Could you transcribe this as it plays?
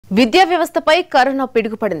విద్యా వ్యవస్థపై కరోనా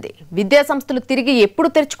పిడుగుపడింది. విద్యా సంస్థలు తిరిగి ఎప్పుడు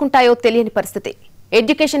తెరుచుకుంటాయో తెలియని పరిస్థితి.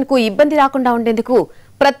 ఎడ్యుకేషన్ కు ఇబ్బంది రాకుండా ఉండేందుకు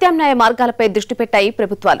ప్రత్యామ్నాయ మార్గాలపై దృష్టి పెట్టాయి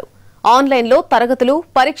ప్రభుత్వాలు. ఆన్లైన్లో తరగతులు,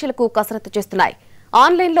 పరీక్షలకు కసరత్తు చేస్తున్నాయి.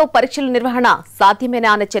 ఆన్లైన్లో పరీక్షల నిర్వహణ సాధ్యమేనా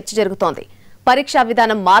అనే చర్చ జరుగుతోంది. పరీక్షా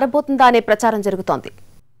విధానం మారబోతుందా అనే ప్రచారం జరుగుతోంది.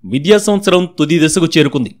 విద్యా సంవత్సరం తుది దశకు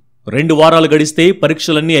చేరుకుంది. 2 వారాలు గడిస్తే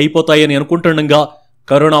పరీక్షలన్నీ అయిపోతాయని అనుకుంటుండగా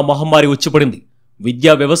కరోనా మహమ్మారి వచ్చిపడింది.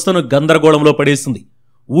 విద్యా వ్యవస్థను గందరగోళంలో పడేసింది.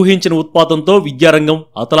 ఊహించిన ఉత్పాతంతో విద్యారంగం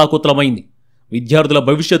అతలాకుతలమైంది. విద్యార్థుల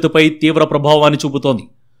భవిష్యత్తుపై తీవ్ర ప్రభావాన్ని చూపుతోంది.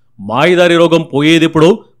 మాయదారి రోగం పోయేదెప్పుడో,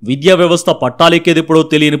 విద్యా వ్యవస్థ పట్టాలెక్కేదెప్పుడో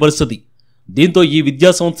తెలియని పరిస్థితి. దీంతో ఈ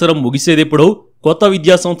విద్యా సంవత్సరం ముగిసేదెప్పుడో, కొత్త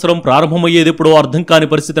విద్యా సంవత్సరం ప్రారంభమయ్యేదెప్పుడో అర్థం కాని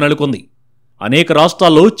పరిస్థితి నెలకొంది. అనేక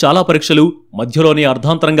రాష్ట్రాల్లో చాలా పరీక్షలు మధ్యలోనే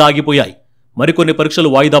అర్ధాంతరంగా ఆగిపోయాయి. మరికొన్ని పరీక్షలు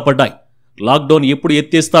వాయిదా పడ్డాయి. లాక్డౌన్ ఎప్పుడు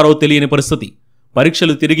ఎత్తేస్తారో తెలియని పరిస్థితి.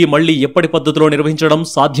 పరీక్షలు తిరిగి మళ్లీ ఎప్పటి పద్ధతిలో నిర్వహించడం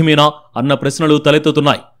సాధ్యమేనా అన్న ప్రశ్నలు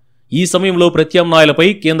తలెత్తుతున్నాయి. ఈ సమయంలో ప్రత్యామ్నాయాలపై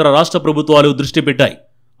కేంద్ర రాష్ట్ర ప్రభుత్వాలు దృష్టి పెట్టాయి.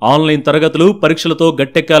 ఆన్లైన్ తరగతులు, పరీక్షలతో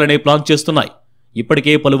గట్టెక్కాలనే ప్లాన్ చేస్తున్నాయి.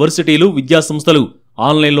 ఇప్పటికే పలు వర్సిటీలు, విద్యాసంస్థలు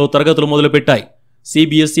ఆన్లైన్లో తరగతులు మొదలుపెట్టాయి.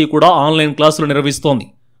 CBSE కూడా ఆన్లైన్ క్లాసులు నిర్వహిస్తోంది.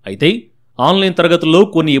 అయితే ఆన్లైన్ తరగతుల్లో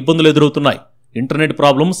కొన్ని ఇబ్బందులు ఎదురవుతున్నాయి. ఇంటర్నెట్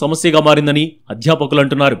ప్రాబ్లం సమస్యగా మారిందని అధ్యాపకులు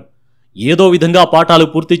అంటున్నారు. ఏదో విధంగా పాఠాలు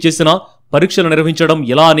పూర్తి చేసినా పరీక్షలు నిర్వహించడం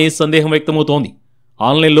ఎలా అనే సందేహం వ్యక్తమవుతోంది.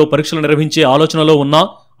 ఆన్లైన్లో పరీక్షలు నిర్వహించే ఆలోచనలో ఉన్నా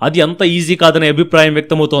అది అంత ఈజీ కాదనే అభిప్రాయం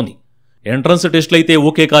వ్యక్తమవుతోంది. ఎంట్రన్స్ టెస్టులైతే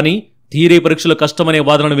ఓకే, కానీ థియరీ పరీక్షలు కష్టమనే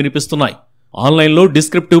వాదనలు వినిపిస్తున్నాయి. ఆన్లైన్లో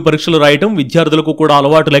డిస్క్రిప్టివ్ పరీక్షలు రాయటం విద్యార్థులకు కూడా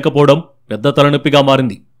అలవాటు లేకపోవడం పెద్ద తలనొప్పిగా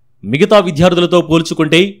మారింది. మిగతా విద్యార్థులతో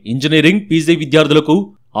పోల్చుకుంటే ఇంజనీరింగ్, PG విద్యార్థులకు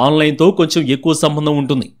ఆన్లైన్తో కొంచెం ఎక్కువ సంబంధం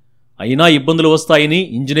ఉంటుంది. అయినా ఇబ్బందులు వస్తాయని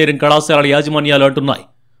ఇంజనీరింగ్ కళాశాలల యాజమాన్యాలు అంటున్నాయి.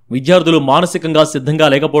 విద్యార్థులు మానసికంగా సిద్ధంగా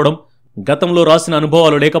లేకపోవడం, గతంలో రాసిన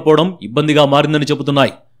అనుభవాలు లేకపోవడం ఇబ్బందిగా మారిందని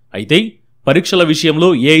చెబుతున్నాయి. అయితే పరీక్షల విషయంలో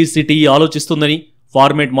AICTE ఆలోచిస్తుందని,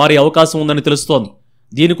 ఫార్మేట్ మారే అవకాశం ఉందని తెలుస్తోంది.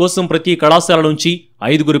 దీనికోసం ప్రతి కళాశాల నుంచి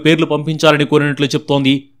 5 పేర్లు పంపించాలని కోరినట్లు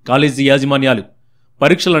చెప్తోంది కాలేజీ యాజమాన్యాలు.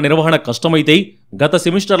 పరీక్షల నిర్వహణ కష్టమైతే గత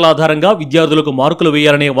సెమిస్టర్ల ఆధారంగా విద్యార్థులకు మార్కులు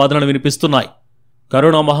వేయాలనే వాదనలు వినిపిస్తున్నాయి.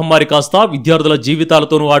 కరోనా మహమ్మారి కాస్త విద్యార్థుల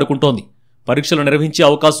జీవితాలతోనూ ఆడుకుంటోంది. పరీక్షలు నిర్వహించే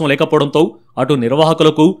అవకాశం లేకపోవడంతో అటు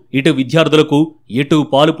నిర్వాహకులకు, ఇటు విద్యార్థులకు ఎటు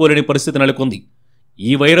పాలుపోలేని పరిస్థితి నెలకొంది.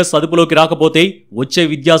 ఈ వైరస్ అదుపులోకి రాకపోతే వచ్చే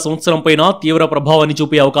విద్యా సంవత్సరంపైన తీవ్ర ప్రభావాన్ని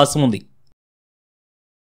చూపే అవకాశం ఉంది.